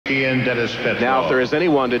Bechke and Denis Petrov. Now, if there is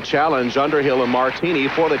anyone to challenge Underhill and Martini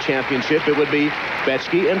for the championship, it would be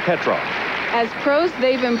Bechke and Petrov. As pros,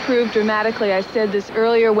 they've improved dramatically. I said this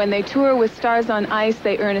earlier. When they tour with stars on ice,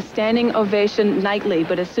 they earn a standing ovation nightly.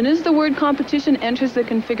 But as soon as the word competition enters the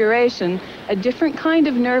configuration, a different kind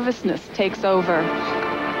of nervousness takes over.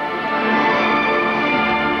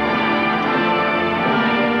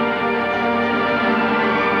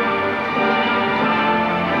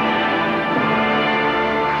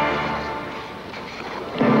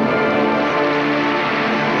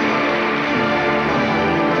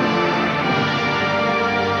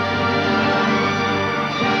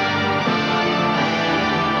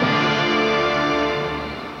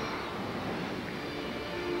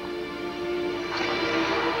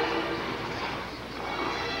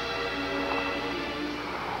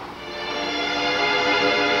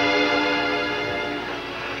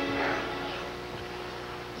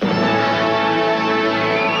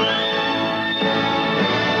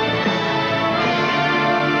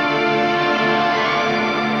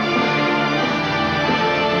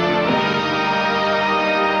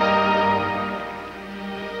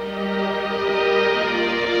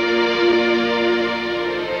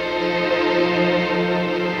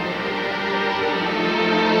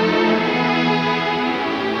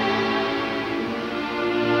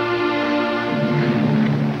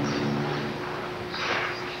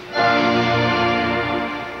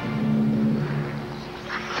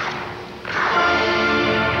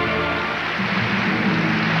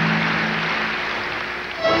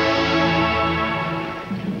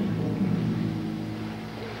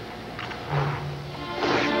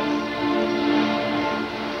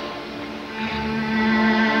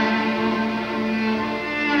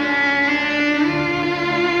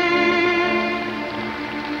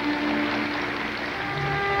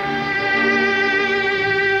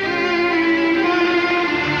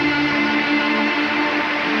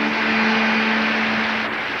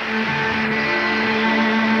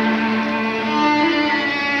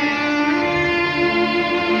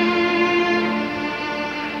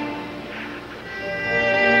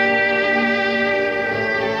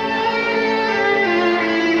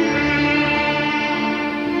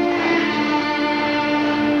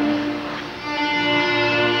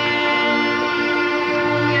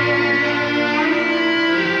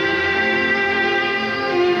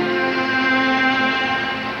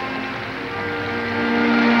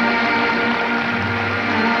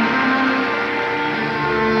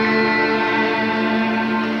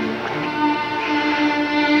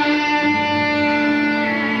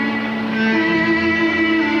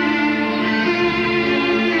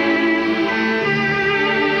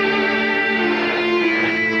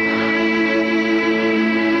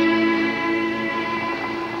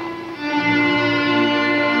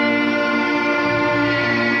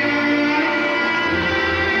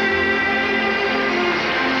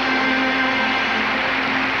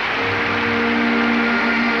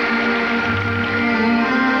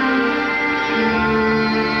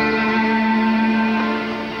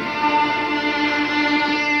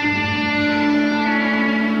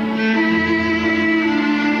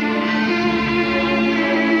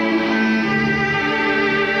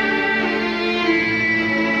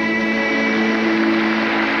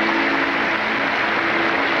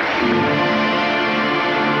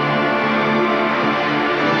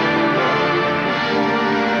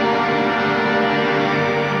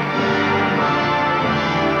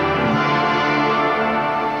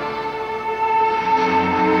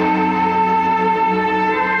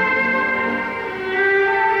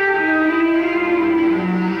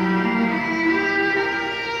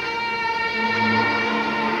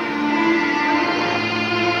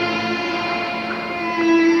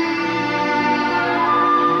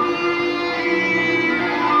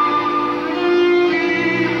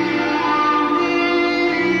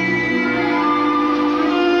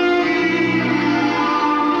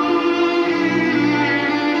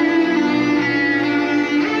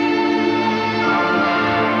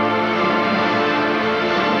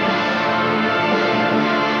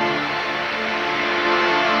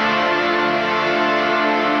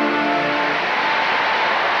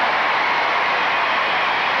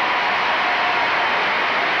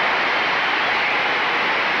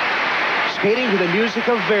 Skating to the music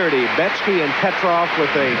of Verdi, Bechke and Petrov with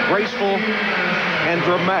a graceful and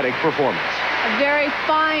dramatic performance. A very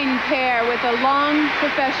fine pair with a long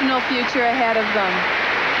professional future ahead of them.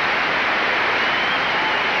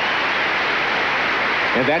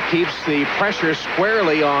 And that keeps the pressure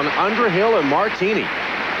squarely on Underhill and Martini,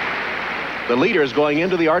 the leaders going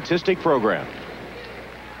into the artistic program.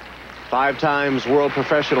 5 times world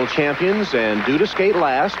professional champions and due to skate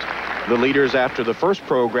last, the leaders after the first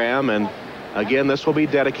program. And again, this will be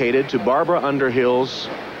dedicated to Barbara Underhill's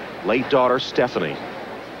late daughter, Stephanie.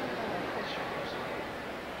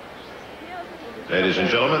 Ladies and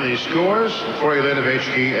gentlemen, these scores for Elena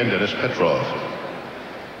Bechke and Denis Petrov.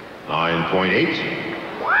 9.8.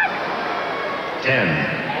 10.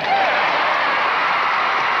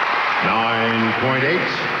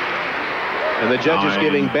 9.8. And the judges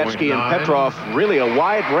giving Bechke and Petrov really a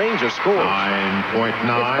wide range of scores. 9.9.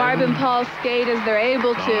 If Barb and Paul skate as they're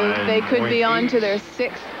able to, they could be on to their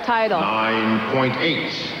 6th title.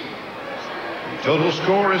 9.8. Total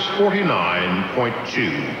score is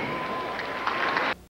 49.2.